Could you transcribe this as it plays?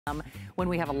when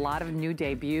we have a lot of new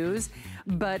debuts.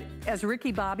 But as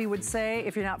Ricky Bobby would say,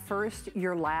 if you're not first,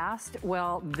 you're last.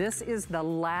 Well, this is the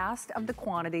last of the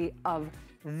quantity of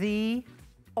the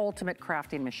ultimate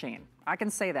crafting machine. I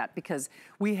can say that because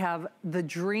we have the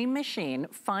Dream Machine,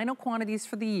 final quantities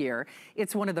for the year.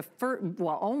 It's one of the first,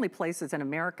 well, only places in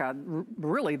America,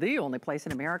 really the only place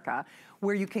in America,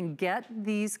 where you can get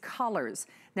these colors.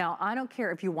 Now, I don't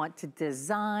care if you want to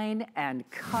design and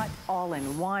cut all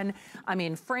in one. I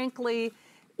mean, frankly,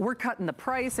 we're cutting the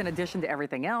price in addition to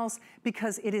everything else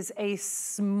because it is a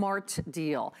smart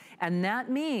deal. And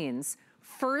that means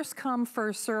first come,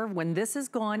 first serve. When this is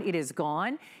gone, it is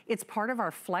gone. It's part of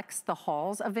our Flex the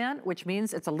Halls event, which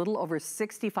means it's a little over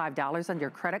 $65 on your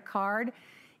credit card.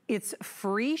 It's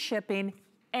free shipping,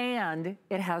 and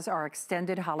it has our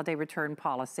extended holiday return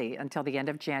policy until the end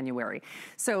of January.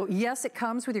 So yes, it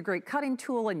comes with your great cutting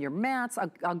tool and your mats.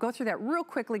 I'll go through that real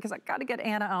quickly because I've got to get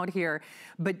Anna out here.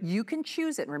 But you can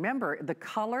choose it. Remember, the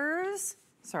colors,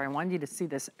 sorry, I wanted you to see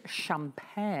this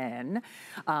champagne.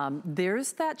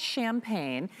 There's that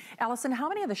champagne. Allison, how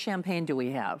many of the champagne do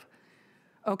we have?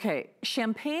 Okay,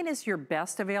 champagne is your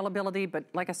best availability, but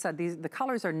like I said, the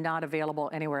colors are not available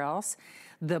anywhere else.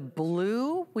 The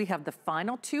blue, we have the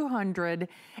final 200,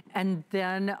 and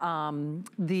then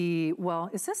well,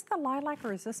 is this the lilac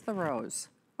or is this the rose?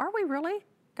 Are we really?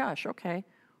 Gosh, okay.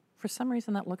 For some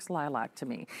reason, that looks lilac to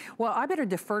me. Well, I better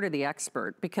defer to the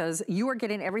expert because you are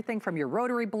getting everything from your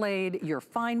Rotary blade, your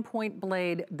fine point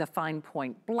blade, the fine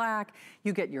point black.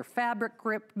 You get your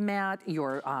FabricGrip mat,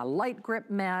 your LightGrip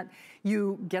mat.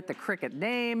 You get the Cricut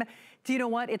name. Do you know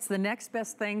what? It's the next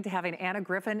best thing to having Anna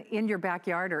Griffin in your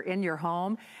backyard or in your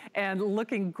home and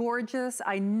looking gorgeous.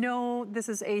 I know this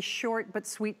is a short but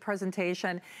sweet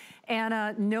presentation.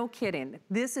 Anna, no kidding.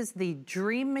 This is the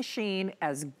Dream Machine,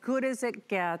 as good as it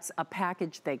gets, a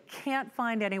package they can't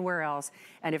find anywhere else.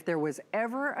 And if there was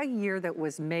ever a year that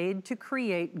was made to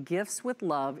create gifts with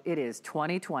love, it is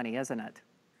 2020, isn't it?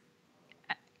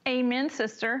 Amen,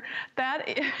 sister. That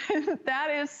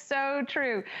is so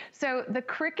true. So the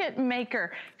Cricut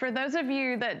Maker, for those of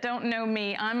you that don't know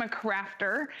me, I'm a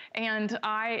crafter, and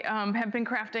I have been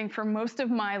crafting for most of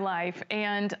my life,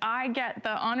 and I get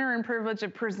the honor and privilege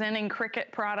of presenting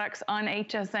Cricut products on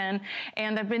HSN,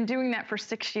 and I've been doing that for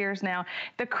 6 years now.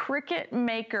 The Cricut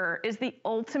Maker is the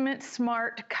ultimate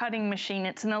smart cutting machine.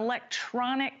 It's an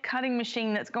electronic cutting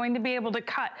machine that's going to be able to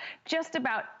cut just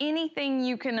about anything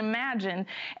you can imagine.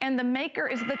 And the Maker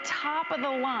is the top of the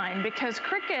line because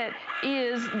Cricut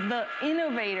is the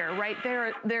innovator, right?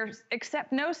 There's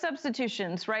except no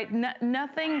substitutions, right?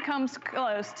 Nothing comes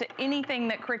close to anything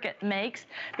that Cricut makes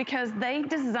because they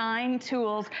design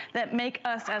tools that make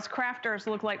us as crafters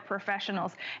look like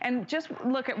professionals. And just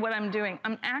look at what I'm doing.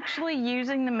 I'm actually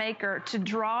using the Maker to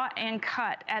draw and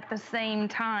cut at the same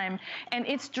time. And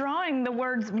it's drawing the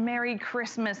words Merry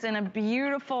Christmas in a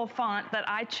beautiful font that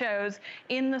I chose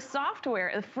in the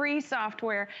software, the free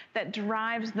software that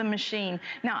drives the machine.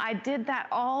 Now, I did that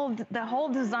the whole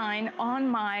design on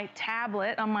my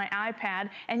tablet, on my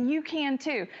iPad, and you can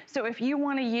too. So if you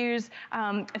want to use,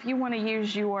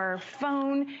 your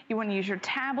phone, you want to use your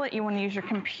tablet, you want to use your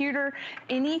computer,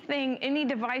 anything, any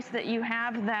device that you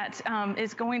have that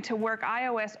is going to work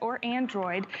iOS or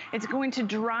Android, it's going to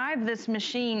drive this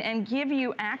machine and give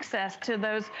you access to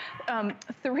those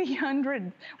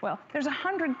 300, well, there's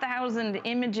 100,000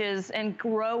 images and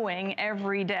growing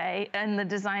every day in the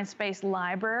Design Space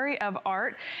library of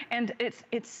art, and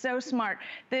it's so smart.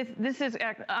 This is,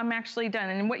 I'm actually done,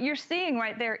 and what you're seeing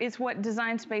right there is what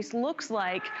Design Space looks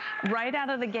like right out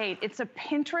of the gate. It's a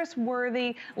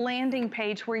Pinterest-worthy landing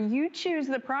page where you choose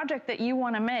the project that you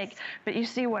want to make, but you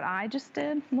see what I just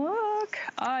did? Look,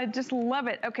 I just love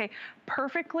it. Okay,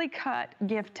 perfectly cut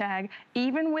gift tag,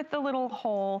 even with the little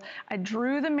hole. I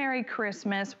drew the Merry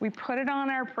Christmas, we put it on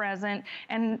our present,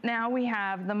 and now we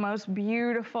have the most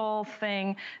beautiful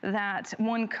thing that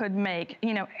one could make,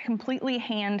 you know, completely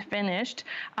hand finished.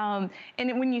 And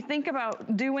when you think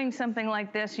about doing something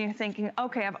like this, you're thinking,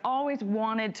 okay, I've always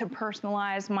wanted to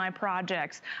personalize my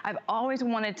projects. I've always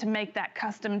wanted to make that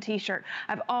custom t-shirt.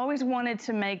 I've always wanted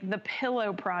to make the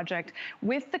pillow project.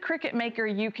 With the Cricut Maker,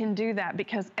 you can do that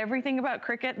because everything about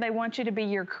Cricut, they want you to be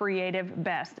your creative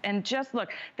best. And just look,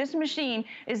 this machine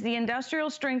is the industrial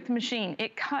strength machine.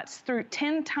 It cuts through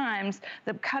 10 times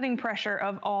the cutting pressure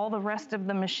of all the rest of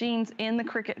the machines in the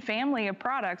Cricut family of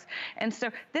products. And so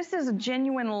this is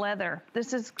genuine leather.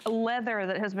 This is leather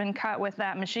that has been cut with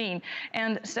that machine.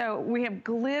 And so we have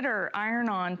glitter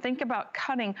iron-on. Think about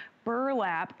cutting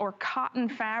burlap or cotton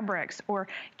fabrics or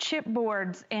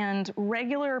chipboards and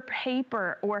regular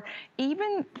paper, or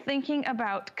even thinking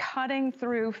about cutting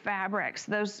through fabrics,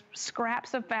 those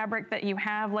scraps of fabric that you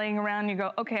have laying around, you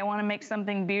go, okay, I want to make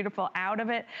something beautiful out of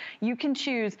it. You can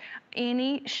choose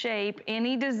any shape,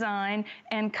 any design,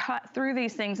 and cut through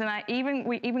these things. And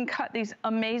we even cut these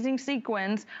amazing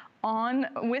sequins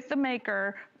with the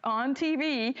Maker on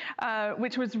TV,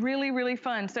 which was really, really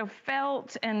fun. So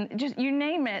felt and just, you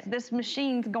name it, this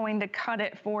machine's going to cut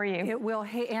it for you. It will.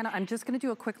 Hey, Anna, I'm just gonna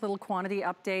do a quick little quantity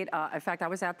update. In fact, I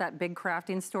was at that big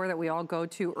crafting store that we all go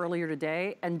to earlier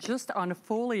today, and just on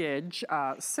foliage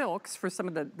silks for some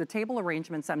of the table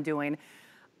arrangements I'm doing,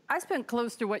 I spent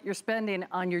close to what you're spending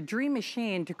on your dream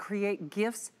machine to create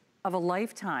gifts of a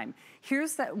lifetime.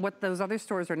 Here's what those other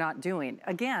stores are not doing.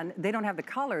 Again, they don't have the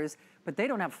colors, but they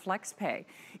don't have flex pay.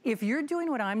 If you're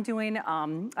doing what I'm doing,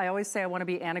 I always say I want to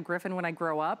be Anna Griffin when I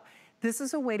grow up. This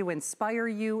is a way to inspire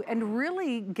you and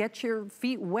really get your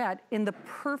feet wet in the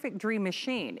perfect dream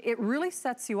machine. It really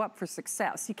sets you up for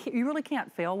success. You really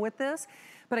can't fail with this.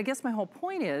 But I guess my whole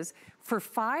point is, for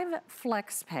 5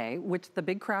 flex pay, which the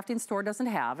big crafting store doesn't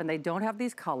have, and they don't have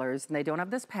these colors, and they don't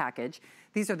have this package,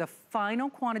 these are the final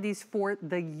quantities for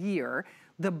the year.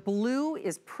 The blue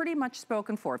is pretty much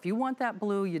spoken for. If you want that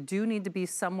blue, you do need to be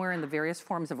somewhere in the various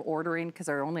forms of ordering, because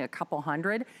there are only a couple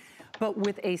hundred. But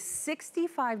with a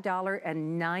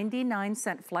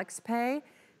 $65.99 flex pay,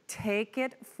 take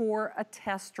it for a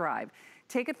test drive.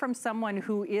 Take it from someone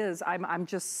who is, I'm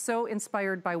just so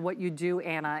inspired by what you do,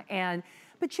 Anna.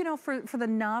 But you know, for the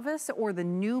novice or the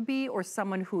newbie or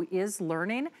someone who is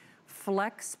learning,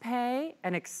 flex pay,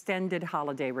 an extended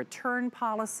holiday return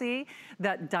policy,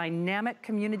 that dynamic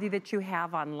community that you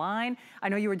have online. I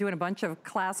know you were doing a bunch of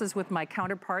classes with my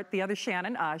counterpart, the other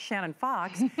Shannon, Shannon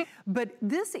Fox, but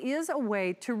this is a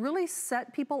way to really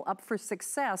set people up for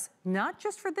success, not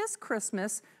just for this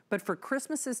Christmas, but for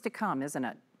Christmases to come, isn't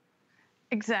it?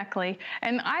 Exactly.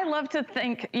 And I love to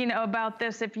think, you know, about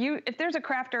this. If there's a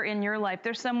crafter in your life,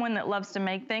 there's someone that loves to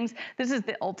make things, this is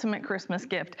the ultimate Christmas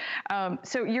gift.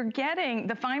 So you're getting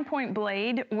the fine point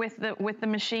blade with the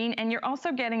machine, and you're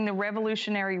also getting the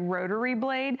revolutionary rotary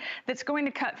blade that's going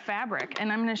to cut fabric. And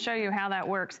I'm going to show you how that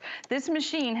works. This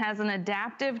machine has an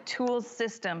adaptive tools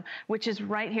system, which is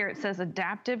right here. It says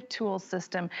adaptive tools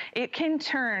system. It can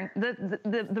turn,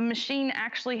 the machine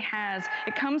actually has,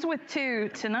 it comes with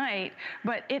 2 tonight,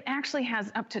 but it actually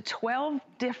has up to 12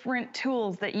 different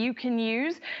tools that you can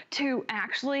use to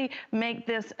actually make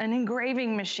this an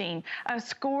engraving machine, a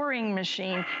scoring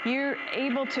machine. You're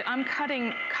able to, I'm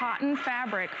cutting cotton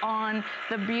fabric on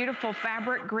the beautiful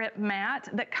FabricGrip mat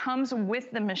that comes with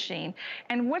the machine.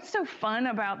 And what's so fun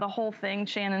about the whole thing,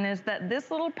 Shannon, is that this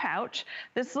little pouch,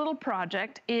 this little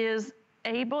project is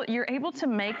you're able to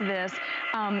make this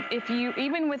if you,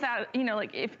 even without, you know, like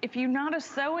if you're not a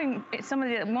sewing,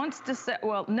 somebody that wants to sew,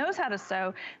 well, knows how to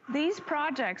sew, these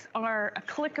projects are a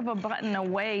click of a button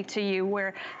away to you,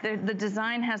 where the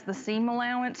design has the seam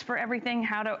allowance for everything,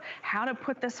 how to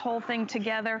put this whole thing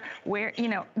together, where, you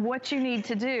know, what you need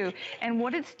to do. And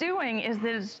what it's doing is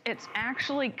that it's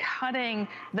actually cutting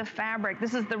the fabric.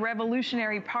 This is the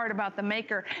revolutionary part about the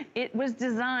Maker. It was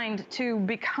designed to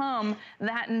become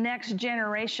that next generation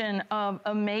of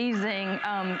amazing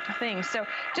things. So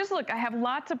just look, I have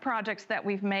lots of projects that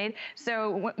we've made.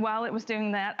 So while it was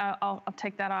doing that, I'll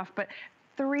take that off. But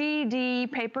 3D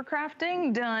paper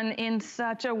crafting done in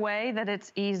such a way that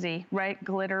it's easy, right?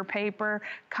 Glitter paper,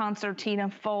 concertina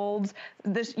folds.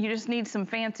 You just need some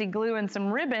fancy glue and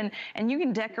some ribbon, and you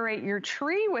can decorate your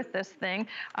tree with this thing.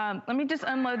 Let me just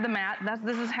unload the mat.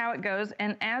 This is how it goes.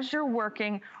 And as you're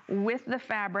working with the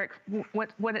fabric,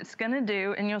 what it's gonna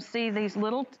do, and you'll see these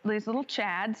little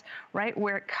chads, right,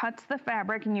 where it cuts the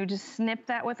fabric, and you just snip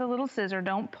that with a little scissor,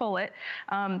 don't pull it.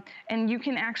 And you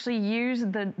can actually use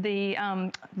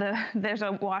there's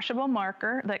a washable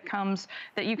marker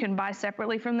that you can buy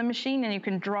separately from the machine, and you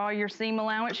can draw your seam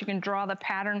allowance, you can draw the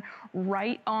pattern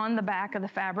right on the back of the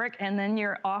fabric, and then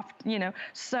you're off, you know,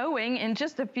 sewing in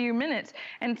just a few minutes.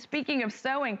 And speaking of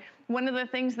sewing, one of the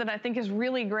things that I think is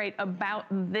really great about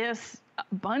this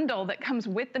bundle that comes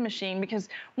with the machine, because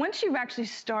once you've actually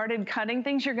started cutting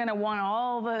things, you're going to want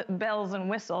all the bells and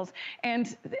whistles.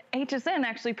 And HSN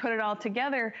actually put it all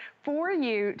together for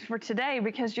you for today,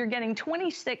 because you're getting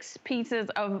 26 pieces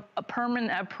of a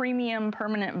premium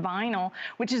permanent vinyl,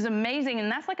 which is amazing.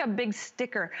 And that's like a big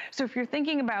sticker. So if you're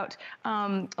thinking about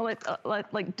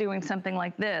like doing something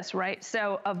like this, right?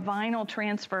 So a vinyl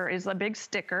transfer is a big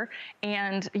sticker,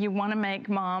 and you want to make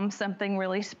mom something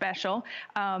really special.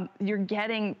 You're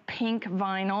getting pink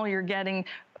vinyl, you're getting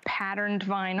patterned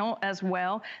vinyl as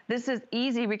well. This is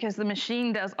easy because the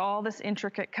machine does all this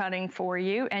intricate cutting for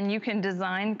you, and you can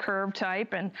design curve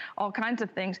type and all kinds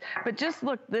of things. But just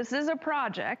look, this is a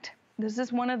project. This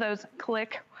is one of those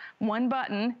click one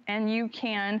button and you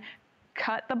can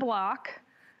cut the block,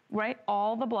 right?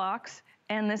 All the blocks.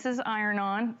 And this is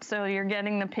IronOn, so you're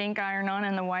getting the pink IronOn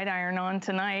and the white IronOn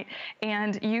tonight,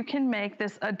 and you can make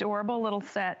this adorable little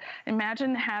set.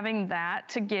 Imagine having that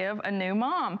to give a new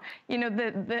mom. You know,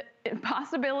 the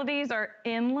possibilities are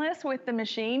endless with the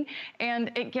machine,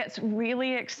 and it gets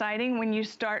really exciting when you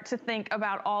start to think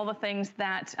about all the things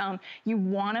that you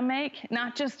want to make,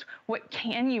 not just what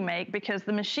can you make, because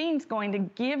the machine's going to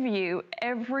give you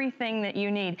everything that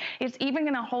you need. It's even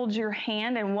going to hold your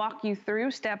hand and walk you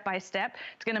through step by step.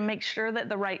 It's going to make sure that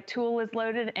the right tool is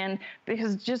loaded, and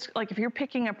because just like if you're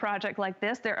picking a project like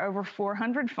this, there are over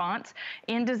 400 fonts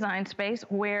in Design Space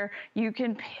where you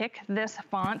can pick this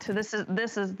font. So this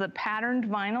is the patterned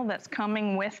vinyl that's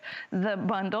coming with the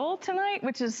bundle tonight,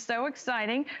 which is so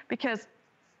exciting because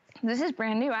this is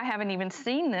brand new. I haven't even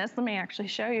seen this. Let me actually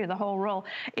show you the whole roll.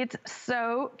 It's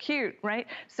so cute, right?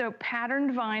 So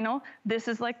patterned vinyl. This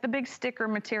is like the big sticker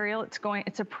material.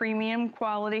 It's a premium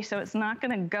quality, so it's not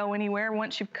going to go anywhere.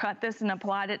 Once you've cut this and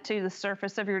applied it to the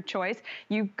surface of your choice,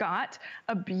 you've got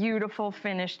a beautiful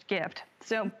finished gift.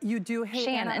 So you do, hey,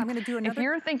 Shannon, Anna, I'm going to do another. If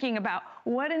you're thinking about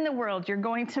what in the world you're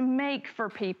going to make for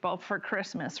people for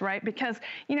Christmas, right? Because,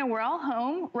 you know, we're all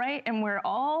home, right? And we're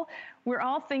all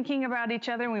thinking about each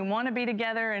other and we want to be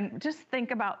together, and just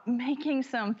think about making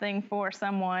something for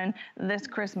someone this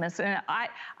Christmas. And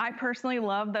I personally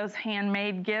love those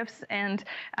handmade gifts, and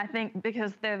I think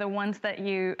because they're the ones that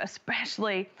you,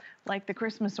 especially like the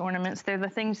Christmas ornaments, they're the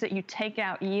things that you take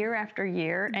out year after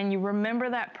year, and you remember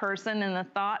that person and the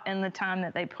thought and the time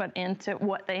that they put into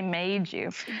what they made you.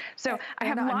 So I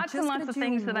have lots and lots of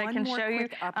things that I can show you,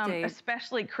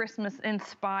 especially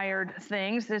Christmas-inspired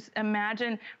things. Just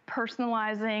imagine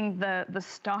personalizing the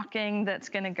stocking that's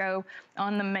going to go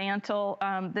on the mantle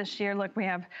this year. Look, we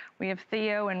have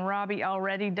Theo and Robbie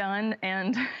already done,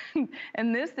 and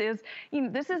and this is, you know,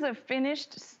 this is a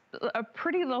finished, a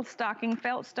pretty little stocking,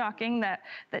 felt stocking that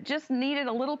just needed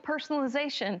a little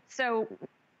personalization. So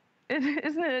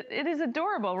it is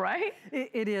adorable, right?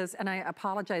 It is, and I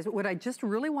apologize. What I just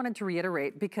really wanted to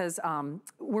reiterate, because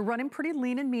we're running pretty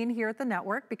lean and mean here at the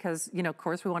network, because, you know, of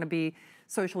course we want to be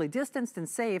socially distanced and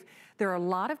safe. There are a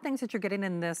lot of things that you're getting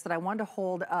in this that I wanted to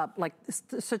hold up, like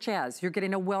such as you're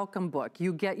getting a welcome book,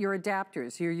 you get your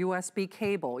adapters, your USB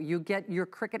cable, you get your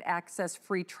Cricut Access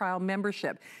free trial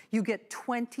membership, you get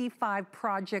 25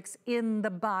 projects in the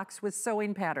box with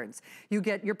sewing patterns, you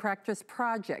get your practice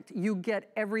project, you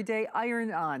get everyday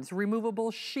iron-ons, removable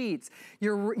sheets,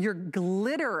 your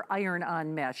glitter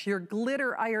iron-on mesh, your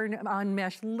glitter iron-on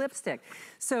mesh lipstick.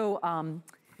 So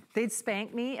they'd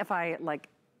spank me if I like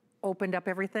opened up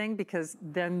everything, because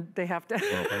then they have to,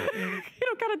 you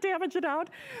know, kind of damage it out.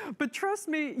 But trust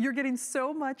me, you're getting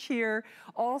so much here.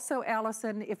 Also,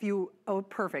 Allison, if you, oh,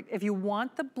 perfect. If you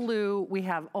want the blue, we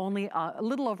have only a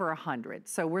little over 100.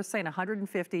 So we're saying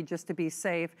 150 just to be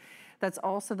safe. That's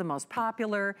also the most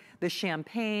popular. The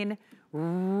champagne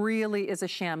really is a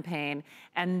champagne.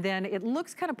 And then it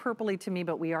looks kind of purpley to me,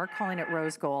 but we are calling it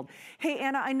rose gold. Hey,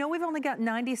 Anna, I know we've only got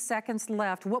 90 seconds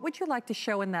left. What would you like to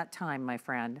show in that time, my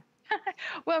friend?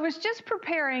 Well, I was just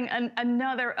preparing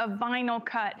another vinyl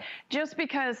cut, just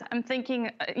because I'm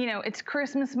thinking, you know, it's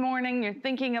Christmas morning. You're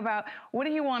thinking about what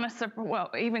do you want to, well,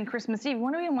 even Christmas Eve,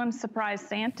 what do you want to surprise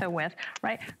Santa with,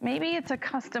 right? Maybe it's a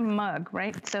custom mug,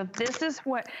 right? So this is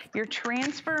what you're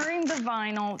transferring the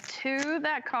vinyl to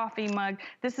that coffee mug.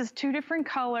 This is 2 different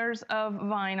colors of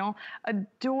vinyl.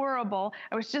 Adorable.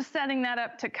 I was just setting that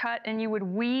up to cut, and you would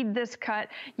weed this cut.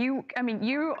 I mean,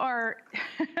 you are,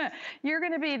 you're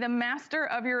going to be the master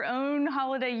of your own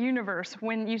holiday universe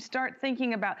when you start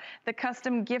thinking about the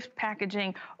custom gift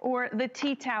packaging, or the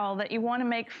tea towel that you want to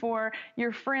make for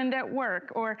your friend at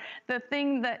work, or the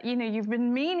thing that, you know, you've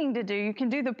been meaning to do. You can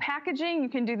do the packaging, you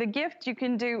can do the gift, you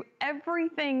can do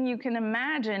everything you can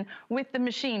imagine with the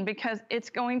machine, because it's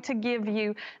going to give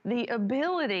you the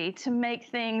ability to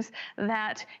make things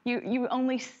that you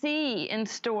only see in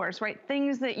stores, right?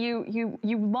 Things that you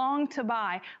long to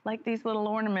buy, like these little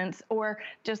ornaments, or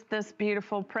just this this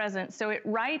beautiful present. So it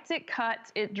writes, it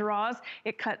cuts, it draws,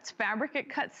 it cuts fabric, it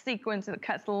cuts sequins, it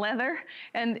cuts leather,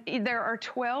 and there are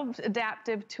 12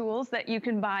 adaptive tools that you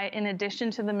can buy in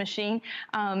addition to the machine,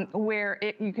 where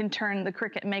you can turn the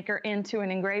Cricut Maker into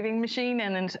an engraving machine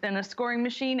and a scoring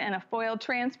machine and a foil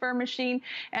transfer machine.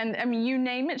 And I mean, you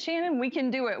name it, Shannon, we can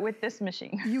do it with this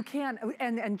machine. You can,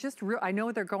 and just real, I know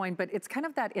where they're going, but it's kind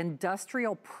of that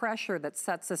industrial pressure that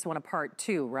sets this one apart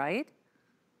too, right?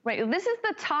 Right, this is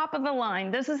the top of the line.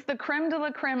 This is the creme de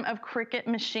la creme of Cricut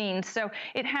machines. So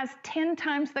it has 10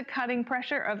 times the cutting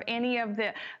pressure of any of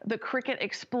the Cricut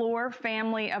Explore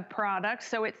family of products.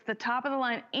 So it's the top of the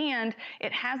line, and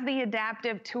it has the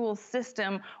adaptive tool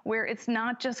system where it's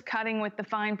not just cutting with the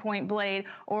fine point blade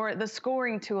or the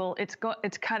scoring tool. It's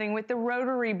cutting with the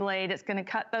rotary blade. It's going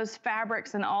to cut those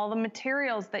fabrics and all the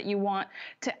materials that you want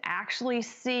to actually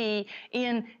see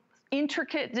in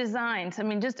intricate designs. I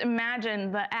mean, just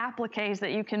imagine the appliques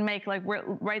that you can make, like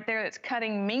right there, it's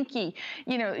cutting minky.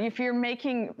 You know, if you're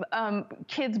making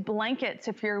kids blankets,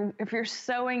 if you're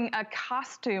sewing a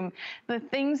costume, the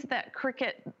things that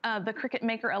the Cricut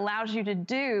Maker allows you to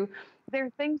do,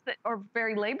 they're things that are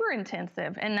very labor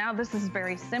intensive. And now this is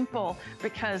very simple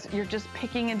because you're just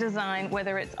picking a design,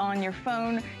 whether it's on your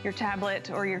phone, your tablet,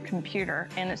 or your computer,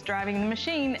 and it's driving the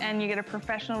machine, and you get a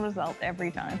professional result every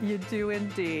time. You do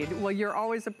indeed. Well, you're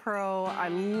always a pro. I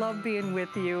love being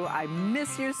with you. I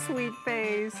miss your sweet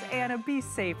face. Anna, be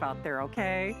safe out there,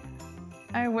 okay?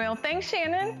 I will. Thanks,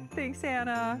 Shannon. Thanks,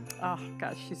 Anna. Oh,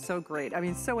 gosh, she's so great. I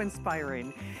mean, so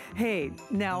inspiring. Hey,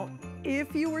 now,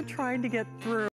 if you were trying to get through